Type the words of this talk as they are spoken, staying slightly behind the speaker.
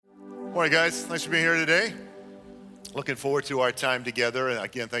Morning, guys. Thanks for being here today. Looking forward to our time together. And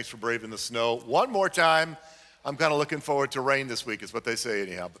again, thanks for braving the snow. One more time, I'm kind of looking forward to rain this week, is what they say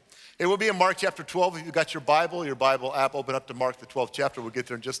anyhow. But it will be in Mark chapter 12. If you've got your Bible app, open up to Mark, the 12th chapter. We'll get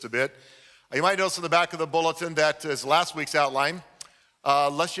there in just a bit. You might notice in the back of the bulletin that is last week's outline.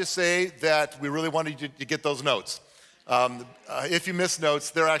 Let's just say that we really wanted you to get those notes. If you missed notes,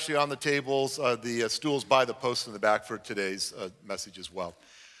 they're actually on the tables, the stools by the post in the back for today's message as well.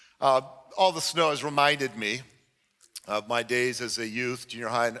 All the snow has reminded me of my days as a youth, junior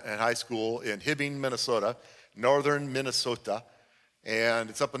high and high school in Hibbing, Minnesota, northern Minnesota.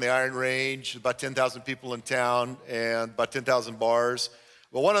 And it's up in the Iron Range, about 10,000 people in town and about 10,000 bars.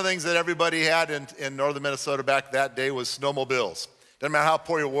 But one of the things that everybody had in northern Minnesota back that day was snowmobiles. Doesn't matter how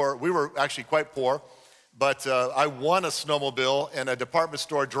poor you were. We were actually quite poor. But I won a snowmobile in a department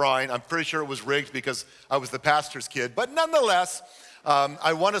store drawing. I'm pretty sure it was rigged because I was the pastor's kid. But nonetheless,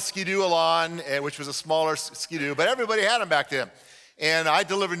 I won a Ski-Doo Elan, which was a smaller Ski-Doo, but everybody had them back then. And I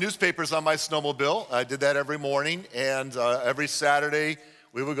delivered newspapers on my snowmobile. I did that every morning, and every Saturday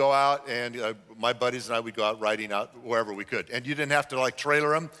we would go out, and my buddies and I would go out riding out wherever we could. And you didn't have to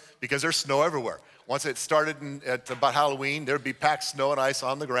trailer them because there's snow everywhere. Once it started at about Halloween, there'd be packed snow and ice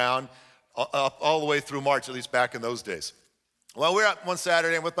on the ground up all the way through March, at least back in those days. Well, we were out one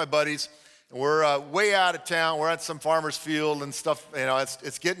Saturday with my buddies. We're way out of town. We're at some farmer's field and stuff. You know,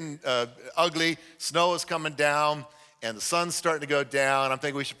 it's getting ugly. Snow is coming down, and the sun's starting to go down. I'm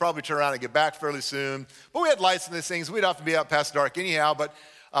thinking we should probably turn around and get back fairly soon. But we had lights in these things. We'd often be out past dark anyhow. But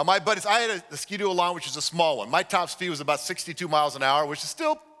my buddies, I had a Ski-Doo Elan, which is a small one. My top speed was about 62 miles an hour, which is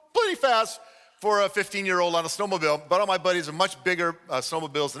still pretty fast for a 15-year-old on a snowmobile. But all my buddies are much bigger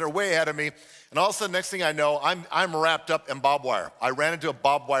snowmobiles, and they're way ahead of me. And all of a sudden, next thing I know, I'm wrapped up in barbed wire. I ran into a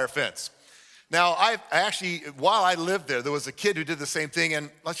barbed wire fence. Now, I actually, while I lived there was a kid who did the same thing,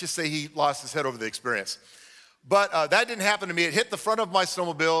 and let's just say he lost his head over the experience. But that didn't happen to me. It hit the front of my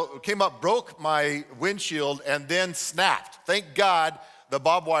snowmobile, came up, broke my windshield, and then snapped. Thank God the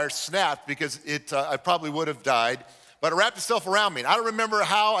barbed wire snapped because I probably would have died. But it wrapped itself around me. And I don't remember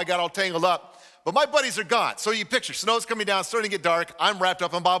how I got all tangled up, but my buddies are gone. So you picture, snow's coming down, starting to get dark. I'm wrapped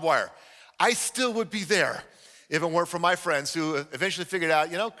up in barbed wire. I still would be there if it weren't for my friends who eventually figured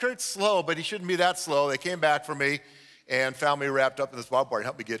out, Kurt's slow, but he shouldn't be that slow. They came back for me and found me wrapped up in this barbed wire and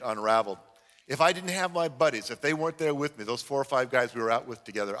helped me get unraveled. If I didn't have my buddies, if they weren't there with me, those 4 or 5 guys we were out with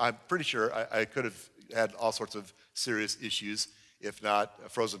together, I'm pretty sure I could have had all sorts of serious issues, if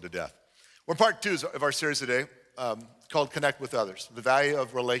not frozen to death. We're in part 2 of our series today called Connect with Others, the value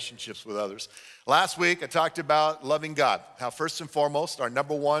of relationships with others. Last week, I talked about loving God, how first and foremost, our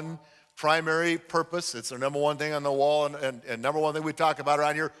number one primary purpose, it's our number one thing on the wall and number one thing we talk about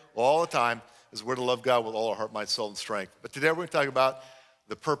around here all the time is we're to love God with all our heart, mind, soul, and strength. But today we're going to talk about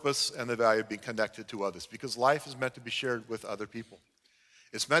the purpose and the value of being connected to others because life is meant to be shared with other people.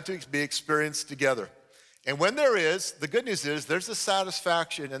 It's meant to be experienced together. And when there is, the good news is there's a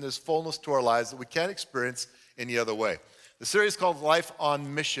satisfaction and there's fullness to our lives that we can't experience any other way. The series is called Life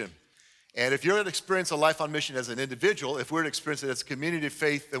on Mission. And if you're going to experience a life on mission as an individual, if we're to experience it as a community of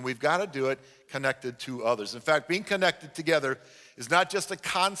faith, then we've got to do it connected to others. In fact, being connected together is not just a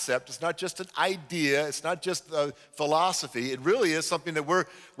concept, it's not just an idea, it's not just a philosophy. It really is something that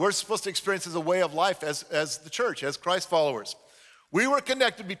we're supposed to experience as a way of life as the church, as Christ followers. We were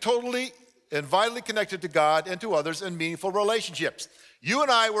connected, be totally and vitally connected to God and to others in meaningful relationships. You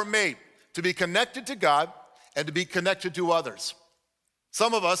and I were made to be connected to God and to be connected to others.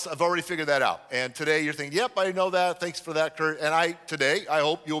 Some of us have already figured that out. And today you're thinking, yep, I know that. Thanks for that, Kurt. And today, I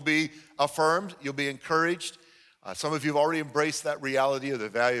hope you'll be affirmed, you'll be encouraged. Some of you have already embraced that reality of the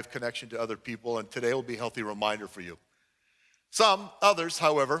value of connection to other people, and today will be a healthy reminder for you. Some, others,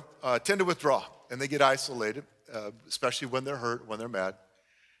 however, tend to withdraw, and they get isolated, especially when they're hurt, when they're mad.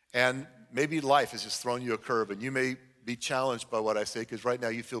 And maybe life has just thrown you a curve, and you may be challenged by what I say, because right now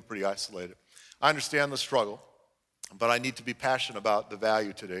you feel pretty isolated. I understand the struggle. But I need to be passionate about the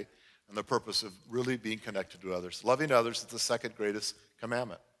value today and the purpose of really being connected to others. Loving others is the second greatest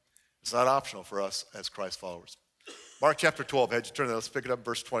commandment. It's not optional for us as Christ followers. Mark chapter 12, had you turn there, let's pick it up in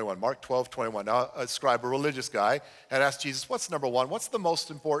verse 21. Mark 12, 21. Now a scribe, a religious guy, had asked Jesus, what's number one? What's the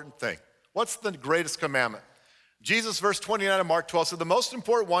most important thing? What's the greatest commandment? Jesus, verse 29 of Mark 12, said, the most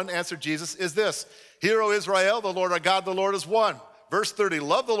important one, answered Jesus, is this. Hear, O Israel, the Lord our God, the Lord is one. Verse 30,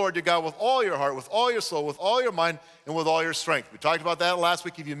 love the Lord your God with all your heart, with all your soul, with all your mind, and with all your strength. We talked about that last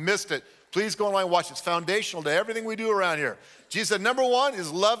week. If you missed it, please go online and watch it. It's foundational to everything we do around here. Jesus said, number one is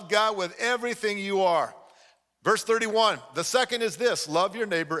love God with everything you are. Verse 31, the second is this, love your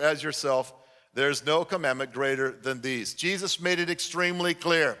neighbor as yourself. There's no commandment greater than these. Jesus made it extremely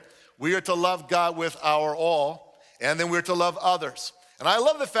clear. We are to love God with our all, and then we're to love others. And I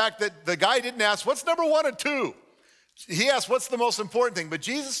love the fact that the guy didn't ask, what's number 1 and 2? He asked, what's the most important thing? But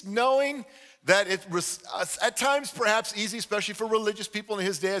Jesus, knowing that it was at times perhaps easy, especially for religious people in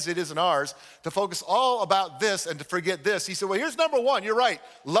his day as it is in ours, to focus all about this and to forget this. He said, well, here's number 1. You're right.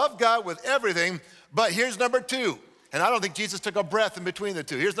 Love God with everything. But here's number 2. And I don't think Jesus took a breath in between the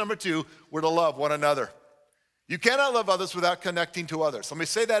two. Here's number 2. We're to love one another. You cannot love others without connecting to others. Let me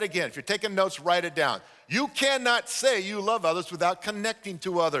say that again. If you're taking notes, write it down. You cannot say you love others without connecting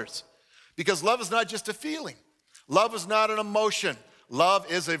to others. Because love is not just a feeling. Love is not an emotion. Love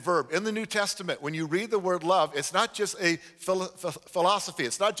is a verb. In the New Testament, when you read the word love, it's not just a philosophy.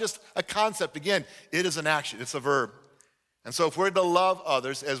 It's not just a concept. Again, it is an action. It's a verb. And so if we're to love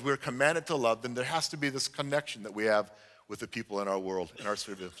others as we're commanded to love, then there has to be this connection that we have with the people in our world, in our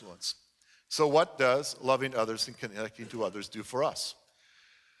sphere of influence. So what does loving others and connecting to others do for us?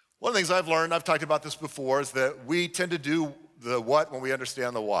 One of the things I've learned, I've talked about this before, is that we tend to do the what when we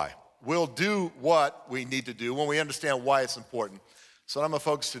understand the why. We'll do what we need to do when we understand why it's important. So I'm going to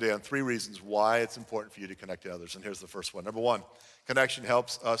focus today on 3 reasons why it's important for you to connect to others. And here's the first one. Number 1, connection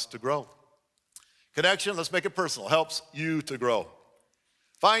helps us to grow. Connection, let's make it personal, helps you to grow.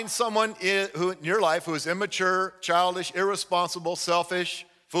 Find someone in your life who is immature, childish, irresponsible, selfish,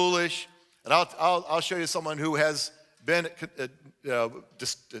 foolish, and I'll show you someone who has been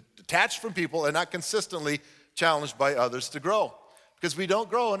detached from people and not consistently challenged by others to grow. Because we don't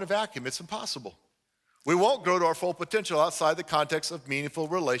grow in a vacuum. It's impossible. We won't grow to our full potential outside the context of meaningful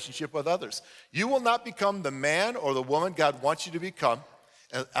relationship with others. You will not become the man or the woman God wants you to become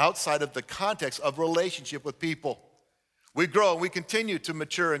outside of the context of relationship with people. We grow and we continue to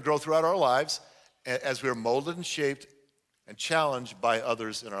mature and grow throughout our lives as we are molded and shaped and challenged by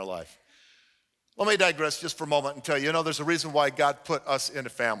others in our life. Let me digress just for a moment and tell you, there's a reason why God put us in a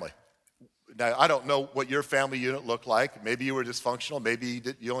family. Now, I don't know what your family unit looked like. Maybe you were dysfunctional. Maybe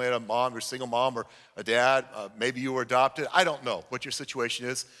you only had a mom or a single mom or a dad. Maybe you were adopted. I don't know what your situation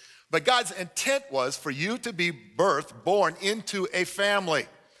is. But God's intent was for you to be born into a family.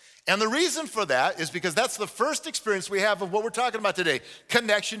 And the reason for that is because that's the first experience we have of what we're talking about today,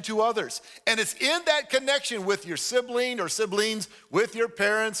 connection to others. And it's in that connection with your sibling or siblings, with your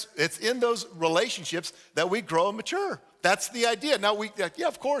parents, it's in those relationships that we grow and mature. That's the idea. Now,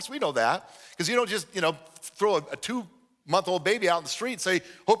 of course, we know that. Because you don't just, throw a 2-month-old baby out in the street and say,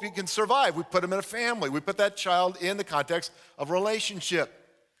 hope you can survive. We put them in a family. We put that child in the context of relationship.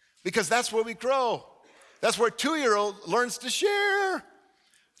 Because that's where we grow. That's where a 2-year-old learns to share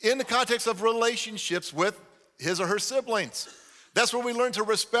in the context of relationships with his or her siblings. That's where we learn to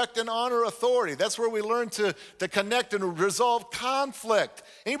respect and honor authority. That's where we learn to connect and resolve conflict.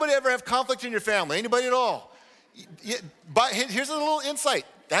 Anybody ever have conflict in your family? Anybody at all? But here's a little insight.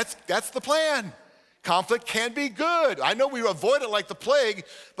 That's the plan. Conflict can be good. I know we avoid it like the plague,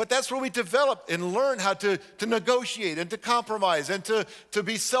 but that's where we develop and learn how to negotiate and to compromise and to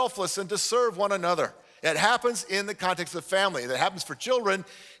be selfless and to serve one another. It happens in the context of family. It happens for children.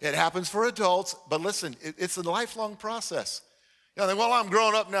 It happens for adults. But listen, it's a lifelong process. Well, I'm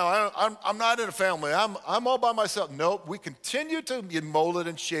growing up now. I'm not in a family. I'm all by myself. Nope. We continue to be molded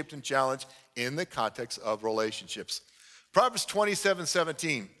and shaped and challenged in the context of relationships. Proverbs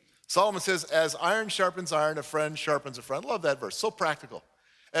 27:17. Solomon says, as iron sharpens iron, a friend sharpens a friend. Love that verse. So practical.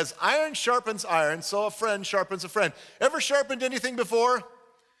 As iron sharpens iron, so a friend sharpens a friend. Ever sharpened anything before?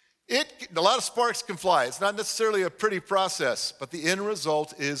 A lot of sparks can fly. It's not necessarily a pretty process, but the end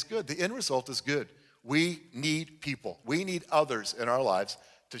result is good. The end result is good. We need people. We need others in our lives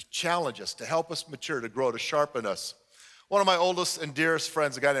to challenge us, to help us mature, to grow, to sharpen us. One of my oldest and dearest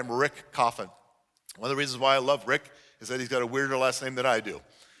friends, a guy named Rick Coffin. One of the reasons why I love Rick is that he's got a weirder last name than I do.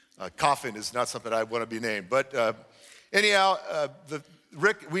 Coffin is not something I want to be named. But anyhow,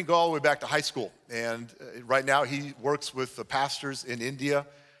 Rick, we can go all the way back to high school. And right now he works with the pastors in India.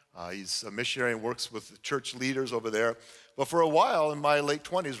 He's a missionary and works with church leaders over there. But for a while in my late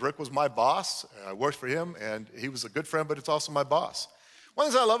 20s, Rick was my boss. I worked for him, and he was a good friend, but it's also my boss. One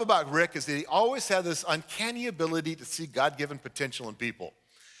of the things I love about Rick is that he always had this uncanny ability to see God-given potential in people.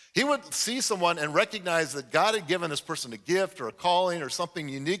 He would see someone and recognize that God had given this person a gift or a calling or something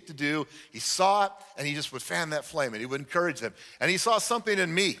unique to do. He saw it, and he just would fan that flame, and he would encourage them. And he saw something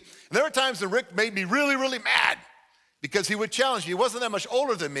in me. And there were times that Rick made me really, really mad because he would challenge me. He wasn't that much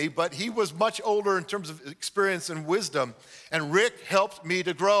older than me, but he was much older in terms of experience and wisdom. And Rick helped me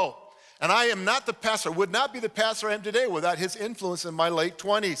to grow. And I am not the pastor, would not be the pastor I am today without his influence in my late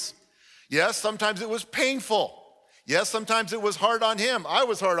 20s. Yes, sometimes it was painful. Yes, sometimes it was hard on him. I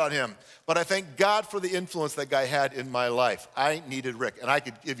was hard on him. But I thank God for the influence that guy had in my life. I needed Rick. And I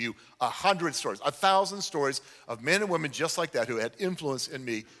could give you 100 stories, 1,000 stories of men and women just like that who had influence in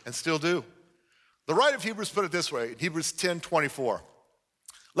me and still do. The writer of Hebrews put it this way, in Hebrews 10:24.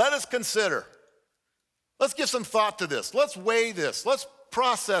 Let us consider. Let's give some thought to this. Let's weigh this. Let's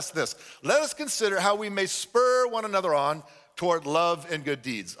process this. Let us consider how we may spur one another on toward love and good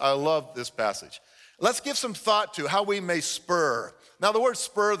deeds. I love this passage. Let's give some thought to how we may spur. Now, the word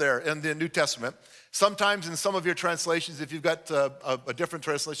spur there in the New Testament, sometimes in some of your translations, if you've got a different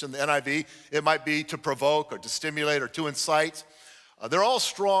translation, the NIV, it might be to provoke or to stimulate or to incite. They're all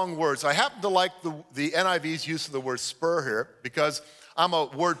strong words. I happen to like the NIV's use of the word spur here because I'm a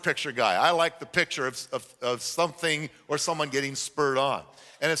word picture guy. I like the picture of something or someone getting spurred on.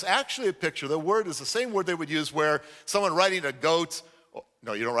 And it's actually a picture. The word is the same word they would use where someone riding a goat,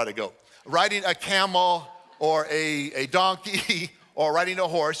 no, you don't ride a goat, riding a camel or a donkey or riding a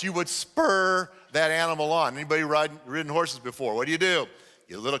horse, you would spur that animal on. Anybody ridden horses before? What do? You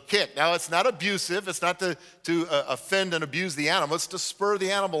get a little kick. Now, it's not abusive. It's not to offend and abuse the animal. It's to spur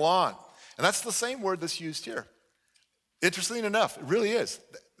the animal on. And that's the same word that's used here. Interestingly enough, it really is.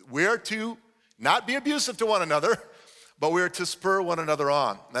 We are to not be abusive to one another, but we are to spur one another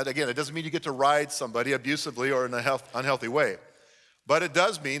on. That, again, it doesn't mean you get to ride somebody abusively or in an unhealthy way. But it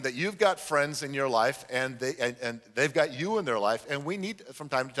does mean that you've got friends in your life and they've got you in their life, and we need from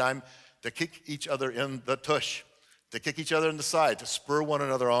time to time to kick each other in the tush, to kick each other in the side, to spur one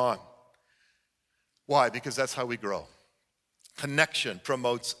another on. Why? Because that's how we grow. Connection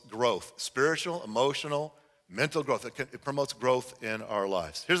promotes growth, spiritual, emotional, mental growth. It promotes growth in our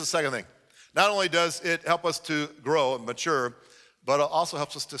lives. Here's the second thing. Not only does it help us to grow and mature, but it also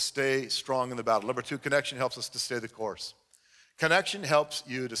helps us to stay strong in the battle. Number two, connection helps us to stay the course. Connection helps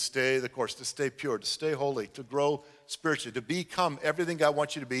you to stay the course, to stay pure, to stay holy, to grow spiritually, to become everything God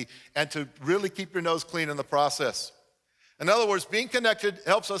wants you to be, and to really keep your nose clean in the process. In other words, being connected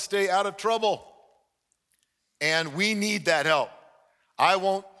helps us stay out of trouble. And we need that help. I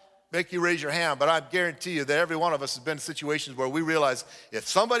won't make you raise your hand, but I guarantee you that every one of us has been in situations where we realize if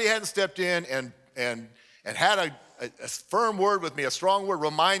somebody hadn't stepped in and had a firm word with me, a strong word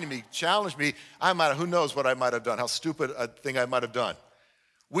reminding me, challenged me, who knows what I might have done, how stupid a thing I might have done.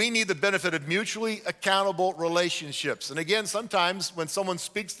 We need the benefit of mutually accountable relationships. And again, sometimes when someone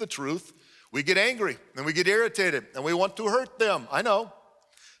speaks the truth, we get angry and we get irritated and we want to hurt them. I know.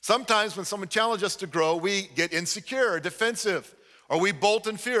 Sometimes when someone challenges us to grow, we get insecure or defensive, or we bolt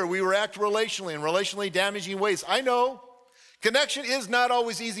in fear. We react relationally in relationally damaging ways. I know. Connection is not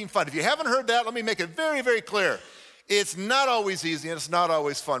always easy and fun. If you haven't heard that, let me make it very, very clear. It's not always easy and it's not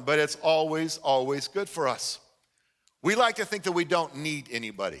always fun, but it's always, always good for us. We like to think that we don't need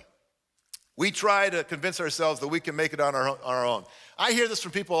anybody. We try to convince ourselves that we can make it on our own. I hear this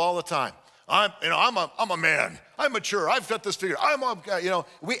from people all the time. I'm a man. I'm mature. I've got this figured.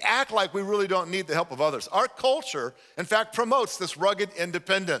 We act like we really don't need the help of others. Our culture, in fact, promotes this rugged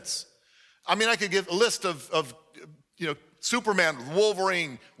independence. I mean, I could give a list of Superman,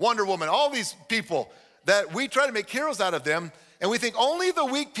 Wolverine, Wonder Woman, all these people that we try to make heroes out of them, and we think only the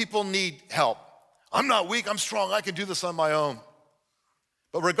weak people need help. I'm not weak, I'm strong, I can do this on my own.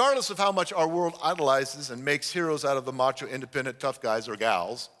 But regardless of how much our world idolizes and makes heroes out of the macho, independent, tough guys or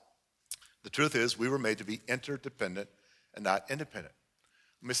gals, the truth is we were made to be interdependent and not independent.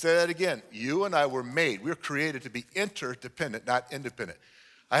 Let me say that again. You and I were made, we were created to be interdependent, not independent.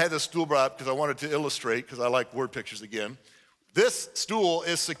 I had this stool brought up because I wanted to illustrate, because I like word pictures again. This stool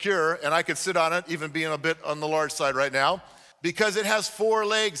is secure, and I could sit on it, even being a bit on the large side right now, because it has 4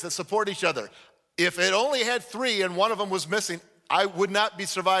 legs that support each other. If it only had 3 and one of them was missing, I would not be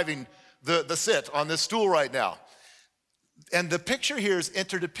surviving the sit on this stool right now. And the picture here is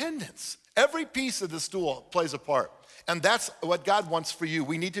interdependence. Every piece of the stool plays a part. And that's what God wants for you.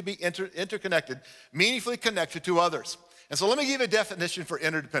 We need to be interconnected, meaningfully connected to others. And so let me give you a definition for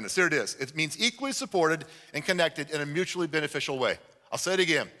interdependence. Here it is. It means equally supported and connected in a mutually beneficial way. I'll say it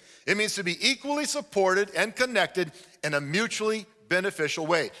again. It means to be equally supported and connected in a mutually beneficial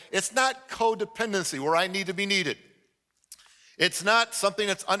way. It's not codependency where I need to be needed. It's not something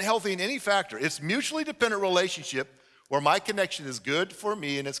that's unhealthy in any factor. It's mutually dependent relationship where my connection is good for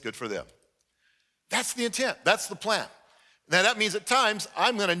me and it's good for them. That's the intent. That's the plan. Now that means at times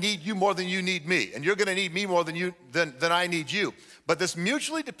I'm going to need you more than you need me, and you're going to need me more than I need you. But this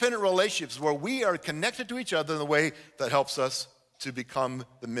mutually dependent relationships where we are connected to each other in a way that helps us to become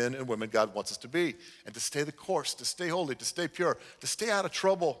the men and women God wants us to be, and to stay the course, to stay holy, to stay pure, to stay out of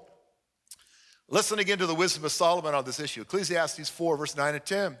trouble. Listen again to the wisdom of Solomon on this issue. Ecclesiastes 4, verse 9 and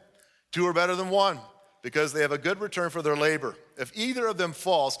 10. 2 are better than 1. because they have a good return for their labor. If either of them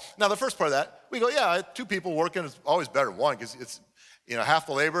falls, now the first part of that, we go, yeah, two people working is always better than one because it's, half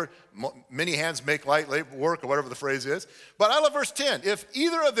the labor, many hands make light labor work, or whatever the phrase is. But I love verse 10. If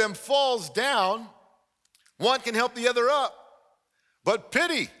either of them falls down, one can help the other up. But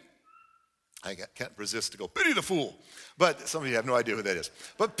pity, I can't resist to go, pity the fool. But some of you have no idea who that is.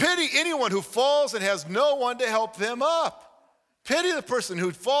 But pity anyone who falls and has no one to help them up. Pity the person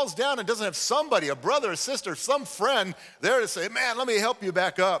who falls down and doesn't have somebody, a brother, a sister, some friend there to say, man, let me help you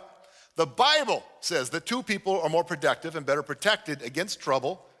back up. The Bible says that two people are more productive and better protected against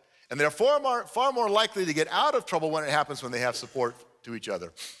trouble, and they're far more likely to get out of trouble when it happens when they have support to each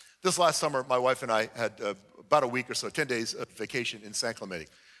other. This last summer, my wife and I had about a week or so, 10 days of vacation in San Clemente.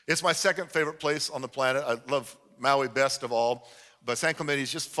 It's my second favorite place on the planet. I love Maui best of all, but San Clemente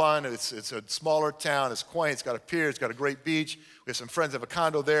is just fun. It's a smaller town. It's quaint. It's got a pier. It's got a great beach. We have some friends that have a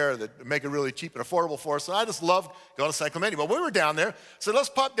condo there that make it really cheap and affordable for us. So I just love going to San Clemente. But we were down there, so let's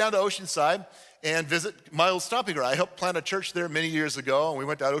pop down to Oceanside and visit my old stomping ground. I helped plant a church there many years ago, and we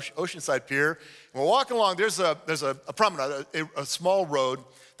went down Oceanside Pier. And we're walking along. There's a promenade, a small road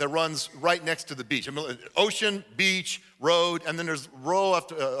that runs right next to the beach. I mean, ocean, beach, road, and then there's a row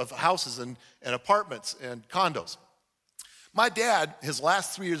of houses and apartments and condos. My dad, his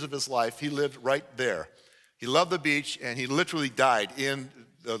last 3 years of his life, he lived right there. He loved the beach, and he literally died in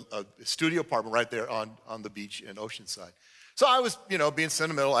a studio apartment right there on the beach in Oceanside. So I was, being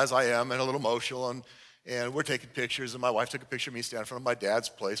sentimental as I am and a little emotional, and we're taking pictures, and my wife took a picture of me standing in front of my dad's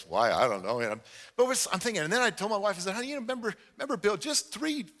place. Why? I don't know. But I'm thinking, and then I told my wife, I said, honey, remember Bill, just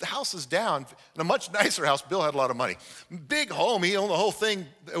 3 houses down, in a much nicer house. Bill had a lot of money. Big home, he owned the whole thing.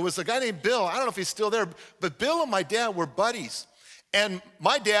 It was a guy named Bill. I don't know if he's still there, but Bill and my dad were buddies. And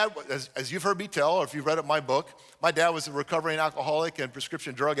my dad, as you've heard me tell, or if you've read it in my book, my dad was a recovering alcoholic and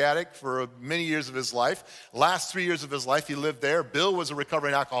prescription drug addict for many years of his life. Last 3 years of his life, he lived there. Bill was a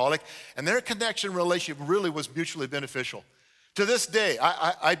recovering alcoholic, and their relationship really was mutually beneficial. To this day,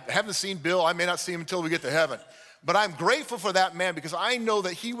 I haven't seen Bill. I may not see him until we get to heaven. But I'm grateful for that man because I know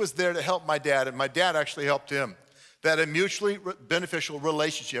that he was there to help my dad, and my dad actually helped him. That a mutually beneficial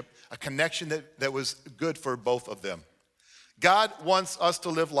relationship, a connection that was good for both of them. God wants us to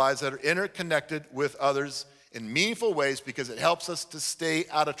live lives that are interconnected with others in meaningful ways because it helps us to stay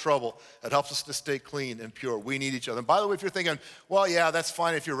out of trouble. It helps us to stay clean and pure. We need each other. And by the way, if you're thinking, well, yeah, that's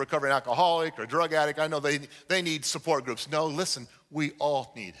fine if you're a recovering alcoholic or drug addict. I know they need support groups. No, listen, we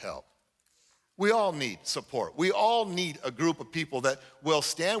all need help. We all need support. We all need a group of people that will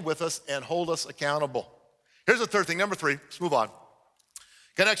stand with us and hold us accountable. Here's the third thing, number 3. Let's move on.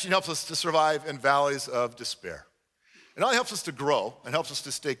 Connection helps us to survive in valleys of despair. It not only helps us to grow and helps us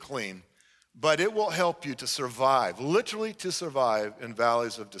to stay clean, but it will help you to survive, literally to survive in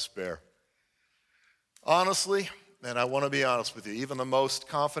valleys of despair. Honestly, and I want to be honest with you, even the most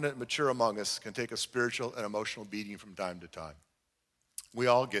confident and mature among us can take a spiritual and emotional beating from time to time. We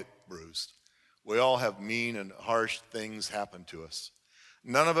all get bruised. We all have mean and harsh things happen to us.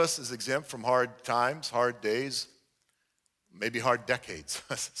 None of us is exempt from hard times, hard days, maybe hard decades.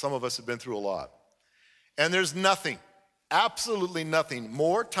 Some of us have been through a lot. And there's nothing, absolutely nothing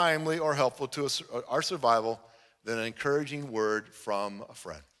more timely or helpful to our survival than an encouraging word from a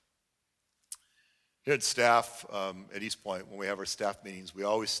friend. Here at staff at East Point, when we have our staff meetings, we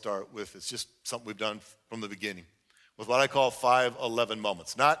always start with, it's just something we've done from the beginning, with what I call 511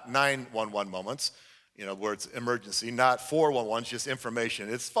 moments, not 911 moments, where it's emergency, not 411, just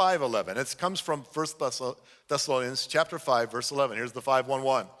information. It's 511. It comes from 1 Thessalonians chapter 5, verse 11. Here's the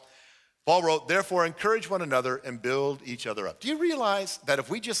 511. Paul wrote, therefore, encourage one another and build each other up. Do you realize that if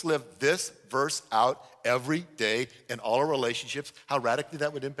we just live this verse out every day in all our relationships, how radically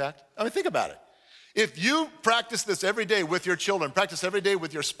that would impact? I mean, think about it. If you practice this every day with your children, practice every day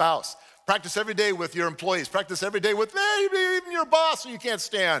with your spouse, practice every day with your employees, practice every day with maybe even your boss who you can't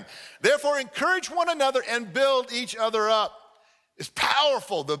stand. Therefore, encourage one another and build each other up. It's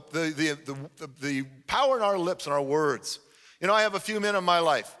powerful, the power in our lips and our words. I have a few men in my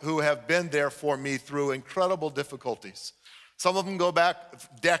life who have been there for me through incredible difficulties. Some of them go back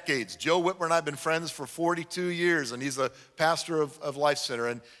decades. Joe Whitmer and I have been friends for 42 years, and he's a pastor of Life Center,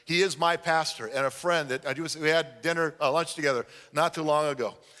 and he is my pastor and a friend that we had lunch together not too long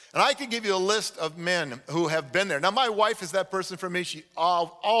ago. And I can give you a list of men who have been there. Now, my wife is that person for me. She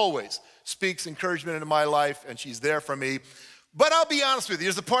always speaks encouragement into my life, and she's there for me. But I'll be honest with you.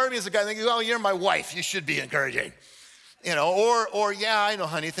 There's a part of me as a guy thinking, well, you're my wife. You should be encouraging. Or yeah, I know,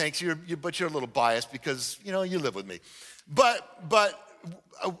 honey, thanks. But you're a little biased because, you live with me. But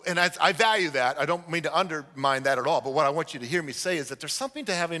I value that. I don't mean to undermine that at all. But what I want you to hear me say is that there's something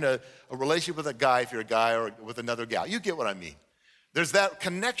to having a relationship with a guy, if you're a guy, or with another gal. You get what I mean. There's that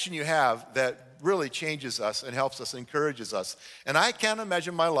connection you have that really changes us and helps us, encourages us. And I can't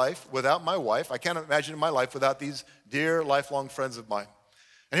imagine my life without my wife. I can't imagine my life without these dear, lifelong friends of mine.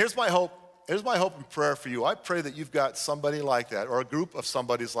 And here's my hope. Here's my hope and prayer for you. I pray that you've got somebody like that, or a group of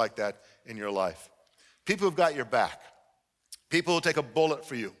somebodies like that in your life. People who've got your back. People who take a bullet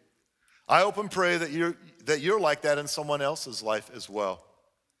for you. I hope and pray that you're like that in someone else's life as well.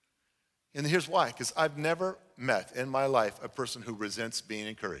 And here's why, because I've never met in my life a person who resents being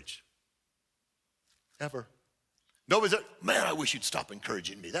encouraged. Ever. Nobody's like, man, I wish you'd stop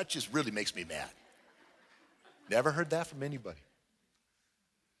encouraging me. That just really makes me mad. Never heard that from anybody.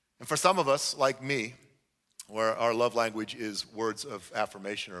 And for some of us, like me, where our love language is words of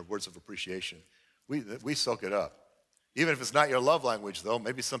affirmation or words of appreciation, we soak it up. Even if it's not your love language, though,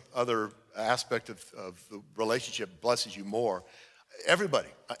 maybe some other aspect of the relationship blesses you more.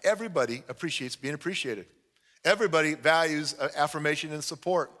 Everybody appreciates being appreciated. Everybody values affirmation and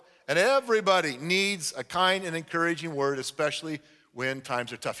support. And everybody needs a kind and encouraging word, especially when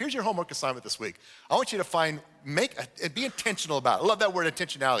times are tough. Here's your homework assignment this week. I want you to be intentional about it. I love that word,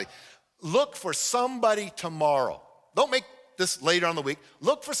 intentionality. Look for somebody tomorrow. Don't make this later on the week.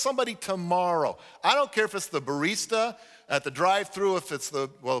 Look for somebody tomorrow. I don't care if it's the barista at the drive-thru, if it's the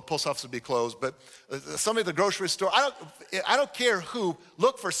post office would be closed, but somebody at the grocery store. I don't care who.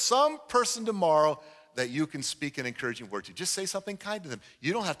 Look for some person tomorrow that you can speak an encouraging word to. Just say something kind to them.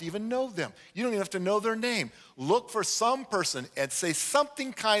 You don't have to even know them. You don't even have to know their name. Look for some person and say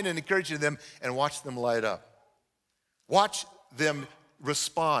something kind and encouraging to them and watch them light up. Watch them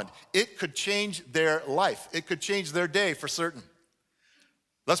respond. It could change their life. It could change their day for certain.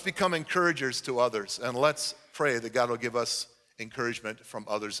 Let's become encouragers to others, and let's pray that God will give us encouragement from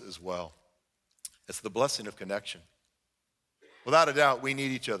others as well. It's the blessing of connection. Without a doubt, we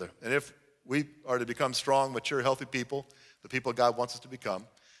need each other. And if we are to become strong, mature, healthy people, the people God wants us to become,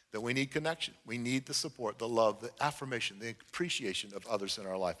 then we need connection. We need the support, the love, the affirmation, the appreciation of others in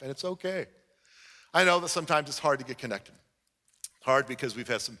our life. And it's okay. I know that sometimes it's hard to get connected. Hard because we've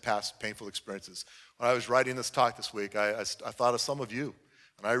had some past painful experiences. When I was writing this talk this week, I thought of some of you.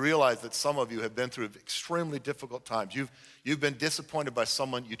 And I realized that some of you have been through extremely difficult times. You've been disappointed by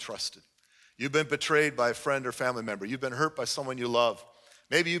someone you trusted. You've been betrayed by a friend or family member. You've been hurt by someone you love.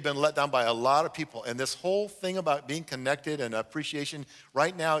 Maybe you've been let down by a lot of people. And this whole thing about being connected and appreciation,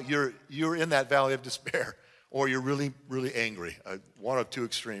 right now you're in that valley of despair, or you're really, really angry. One of two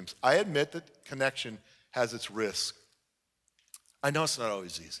extremes. I admit that connection has its risk. I know it's not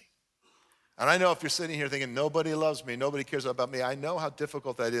always easy. And I know if you're sitting here thinking, nobody loves me, nobody cares about me, I know how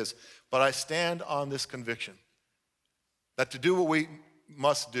difficult that is. But I stand on this conviction that to do what we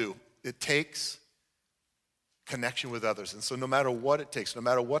must do, it takes connection with others. And so no matter what it takes, no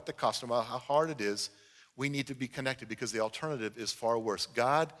matter what the cost, no matter how hard it is, we need to be connected because the alternative is far worse.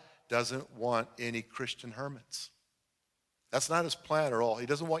 God doesn't want any Christian hermits. That's not his plan at all. He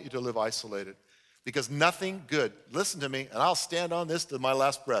doesn't want you to live isolated. Because nothing good, listen to me, and I'll stand on this to my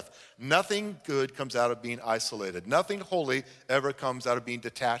last breath. Nothing good comes out of being isolated. Nothing holy ever comes out of being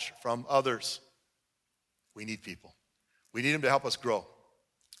detached from others. We need people. We need them to help us grow.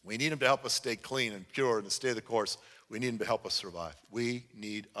 We need them to help us stay clean and pure and to stay the course. We need them to help us survive. We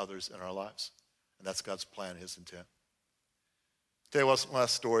need others in our lives. And that's God's plan, his intent. I'll tell you one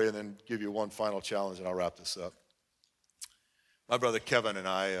last story and then give you one final challenge and I'll wrap this up. My brother Kevin and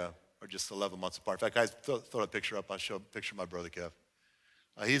I are just 11 months apart. In fact, guys, throw a picture up. I'll show a picture of my brother Kev.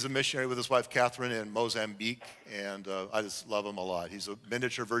 He's a missionary with his wife Catherine in Mozambique, and I just love him a lot. He's a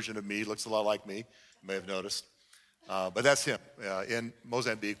miniature version of me. He looks a lot like me, you may have noticed. But that's him in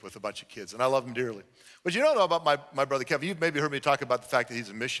Mozambique with a bunch of kids, and I love him dearly. But you don't know about my brother Kevin. You've maybe heard me talk about the fact that he's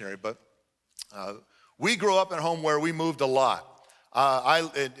a missionary, but we grew up in a home where we moved a lot.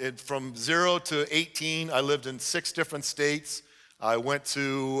 From 0 to 18, I lived in 6 different states. I went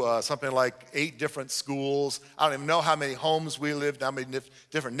to something like 8 different schools. I don't even know how many homes we lived, how many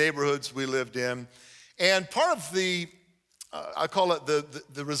different neighborhoods we lived in. And part of I call it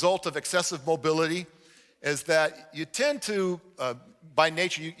the result of excessive mobility is that you tend to, by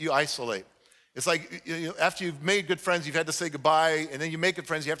nature, you isolate. It's like after you've made good friends, you've had to say goodbye, and then you make good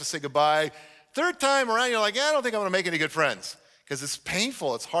friends, you have to say goodbye. Third time around, you're like, I don't think I'm gonna make any good friends because it's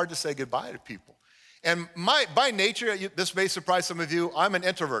painful. It's hard to say goodbye to people. And by nature, this may surprise some of you, I'm an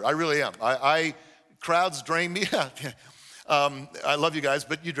introvert. I really am. Crowds drain me. I love you guys,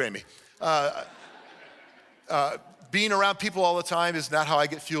 but you drain me. being around people all the time is not how I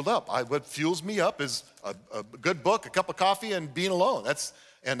get fueled up. What fuels me up is a good book, a cup of coffee, and being alone.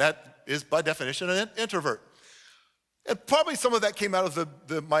 That is by definition an introvert. And probably some of that came out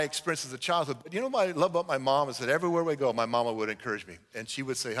of my experience as a childhood. But you know what I love about my mom is that everywhere we go, my mama would encourage me. And she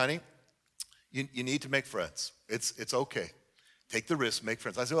would say, honey, you need to make friends. It's okay. Take the risk, make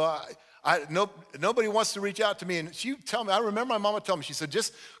friends. I said, well, nobody wants to reach out to me. And she would tell me, I remember my mama telling me, she said,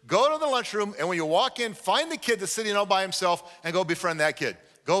 just go to the lunchroom, and when you walk in, find the kid that's sitting all by himself and go befriend that kid.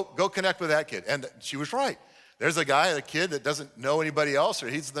 Go connect with that kid. And she was right. There's a kid that doesn't know anybody else, or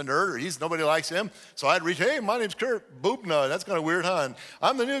he's the nerd, or nobody likes him. So I'd reach, hey, my name's Kurt Boobna. That's kind of weird, huh? And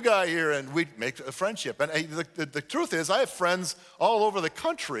I'm the new guy here, and we'd make a friendship. And the truth is, I have friends all over the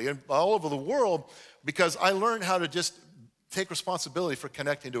country and all over the world because I learned how to just take responsibility for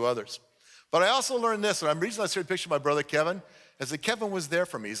connecting to others. But I also learned this, and the reason I started picturing my brother Kevin is that Kevin was there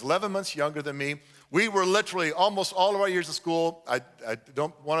for me. He's 11 months younger than me. We were literally almost all of our years of school. I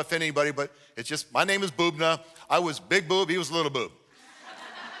don't want to offend anybody, but it's just, my name is Boobna. I was Big Boob, he was Little Boob.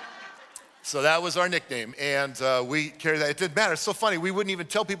 So that was our nickname, and we carried that. It didn't matter. It's so funny. We wouldn't even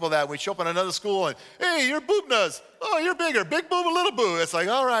tell people that. We'd show up in another school, and, hey, you're Boobnas. Oh, you're bigger. Big Boob and Little Boob. It's like,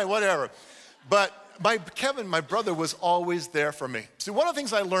 all right, whatever. But Kevin, my brother, was always there for me. See, one of the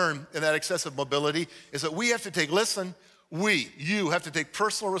things I learned in that excessive mobility is that we have to you have to take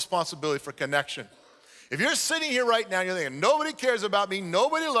personal responsibility for connection. If you're sitting here right now and you're thinking, nobody cares about me,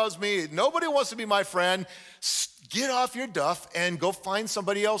 nobody loves me, nobody wants to be my friend, get off your duff and go find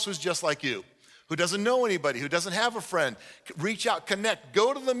somebody else who's just like you, who doesn't know anybody, who doesn't have a friend. Reach out, connect,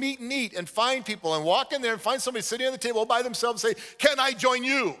 go to the meet and eat and find people and walk in there and find somebody sitting at the table by themselves and say, can I join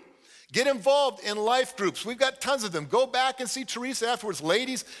you? Get involved in life groups. We've got tons of them. Go back and see Teresa afterwards.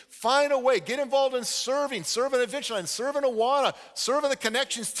 Ladies, find a way. Get involved in serving. Serve in Adventureland. Serve in Awana. Serve in the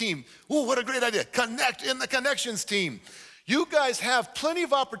Connections team. Ooh, what a great idea. Connect in the Connections team. You guys have plenty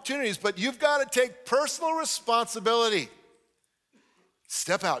of opportunities, but you've got to take personal responsibility.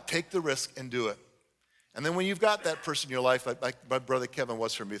 Step out, take the risk, and do it. And then when you've got that person in your life, like my brother Kevin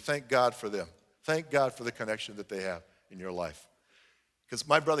was for me, thank God for them. Thank God for the connection that they have in your life. Because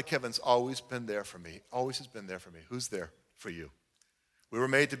my brother Kevin's always been there for me, always has been there for me. Who's there for you? We were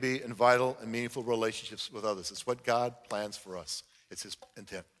made to be in vital and meaningful relationships with others. It's what God plans for us. It's his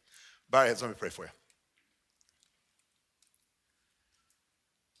intent. Bow your heads, let me pray for you.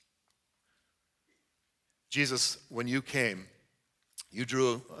 Jesus, when you came, you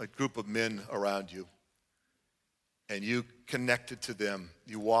drew a group of men around you, and you connected to them.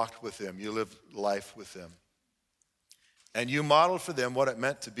 You walked with them. You lived life with them. And you modeled for them what it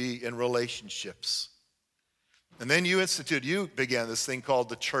meant to be in relationships. And then you began this thing called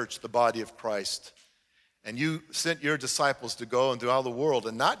the church, the body of Christ. And you sent your disciples to go into all the world,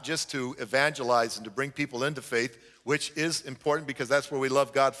 and not just to evangelize and to bring people into faith, which is important because that's where we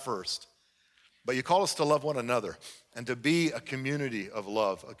love God first. But you call us to love one another and to be a community of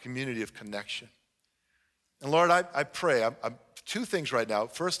love, a community of connection. And Lord, I pray, I'm two things right now.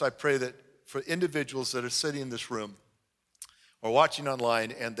 First, I pray that for individuals that are sitting in this room or watching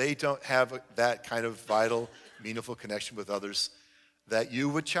online, and they don't have that kind of vital, meaningful connection with others, that you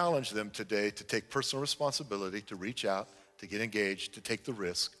would challenge them today to take personal responsibility, to reach out, to get engaged, to take the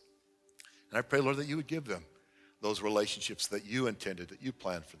risk. And I pray, Lord, that you would give them those relationships that you intended, that you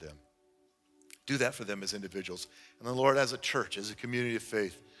planned for them. Do that for them as individuals. And then, Lord, as a church, as a community of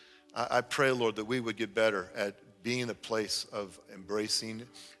faith, I pray, Lord, that we would get better at being in a place of embracing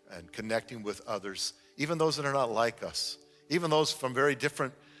and connecting with others, even those that are not like us. Even those from very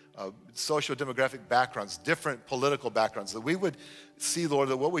different social demographic backgrounds, different political backgrounds, that we would see, Lord,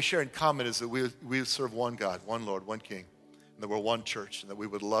 that what we share in common is that we serve one God, one Lord, one King, and that we're one church, and that we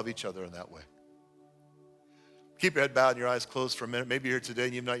would love each other in that way. Keep your head bowed and your eyes closed for a minute. Maybe you're here today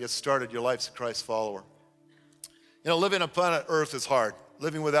and you've not yet started your life as a Christ follower. You know, living on planet Earth is hard.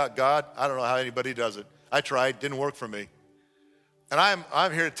 Living without God, I don't know how anybody does it. I tried, didn't work for me. And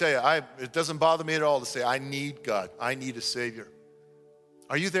I'm here to tell you, it doesn't bother me at all to say, I need God. I need a Savior.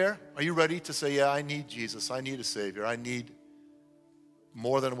 Are you there? Are you ready to say, yeah, I need Jesus. I need a Savior. I need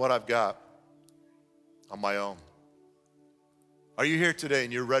more than what I've got on my own. Are you here today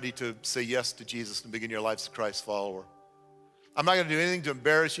and you're ready to say yes to Jesus and begin your life as a Christ follower? I'm not going to do anything to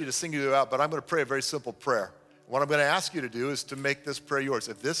embarrass you, to single you out, but I'm going to pray a very simple prayer. What I'm going to ask you to do is to make this prayer yours.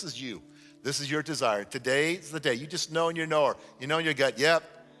 If this is you, this is your desire, today's the day. You just know in your knower, you know in your gut, yep,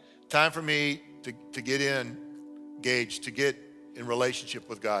 time for me to get engaged, to get in relationship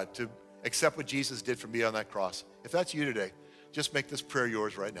with God, to accept what Jesus did for me on that cross. If that's you today, just make this prayer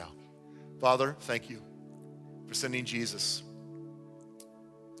yours right now. Father, thank you for sending Jesus.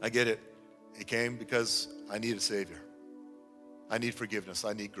 I get it. He came because I need a Savior. I need forgiveness.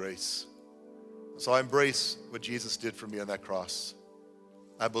 I need grace. So I embrace what Jesus did for me on that cross.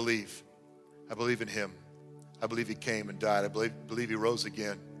 I believe. I believe in him. I believe he came and died. I believe he rose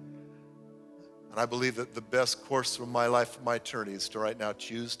again. And I believe that the best course of my life, my eternity, is to right now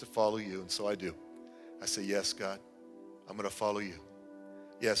choose to follow you. And so I do. I say, yes, God, I'm going to follow you.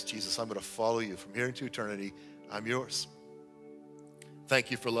 Yes, Jesus, I'm going to follow you from here into eternity. I'm yours. Thank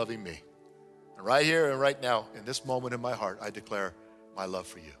you for loving me. And right here and right now, in this moment in my heart, I declare my love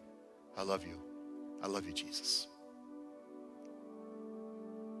for you. I love you. I love you, Jesus.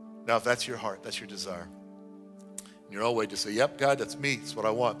 Now, if that's your heart, that's your desire, in your own way, just say, yep, God, that's me. That's what I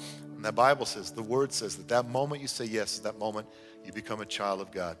want. And the Bible says, the word says that moment you say yes, that moment you become a child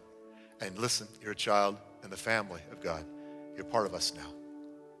of God. And listen, you're a child in the family of God. You're part of us now.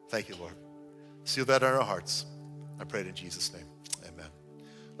 Thank you, Lord. Seal that in our hearts. I pray it in Jesus' name. Amen.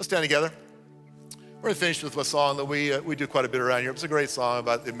 Let's stand together. We're going to finish with a song that we do quite a bit around here. It's a great song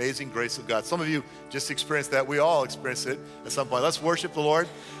about the amazing grace of God. Some of you just experienced that. We all experienced it at some point. Let's worship the Lord.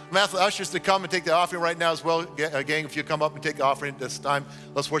 I'm going to ask the ushers to come and take the offering right now as well. Gang, if you come up and take the offering this time,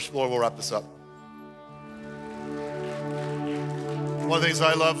 let's worship the Lord. We'll wrap this up. One of the things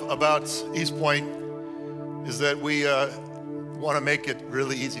I love about East Point is that we want to make it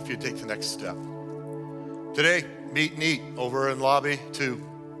really easy for you to take the next step. Today, meet and eat over in lobby 2.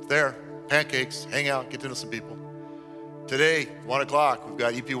 There. Pancakes, hang out, get to know some people. Today, 1 o'clock, we've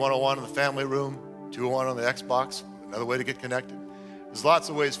got EP 101 in the family room, 201 on the Xbox, another way to get connected. There's lots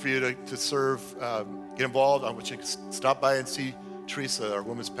of ways for you to serve, get involved, on which you can stop by and see Teresa, our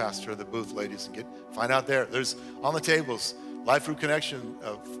women's pastor, the booth ladies, and find out there. There's on the tables, Life Fruit Connection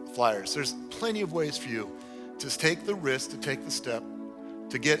flyers. There's plenty of ways for you to take the risk, to take the step,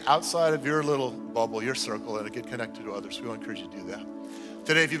 to get outside of your little bubble, your circle, and to get connected to others. We want to encourage you to do that.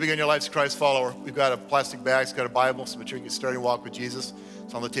 Today, if you begin your life as a Christ follower, we've got a plastic bag, it's got a Bible, so that you can start your walk with Jesus.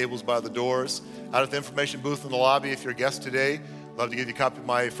 It's on the tables by the doors. Out at the information booth in the lobby, if you're a guest today, I'd love to give you a copy of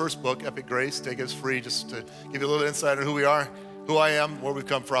my first book, Epic Grace. Take it as free, just to give you a little insight on who we are, who I am, where we've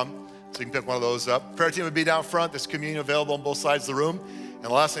come from. So you can pick one of those up. Prayer team would be down front. There's communion available on both sides of the room. And the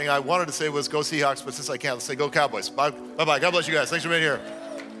last thing I wanted to say was go Seahawks, but since I can't, let's say go Cowboys. Bye-bye. God bless you guys. Thanks for being here.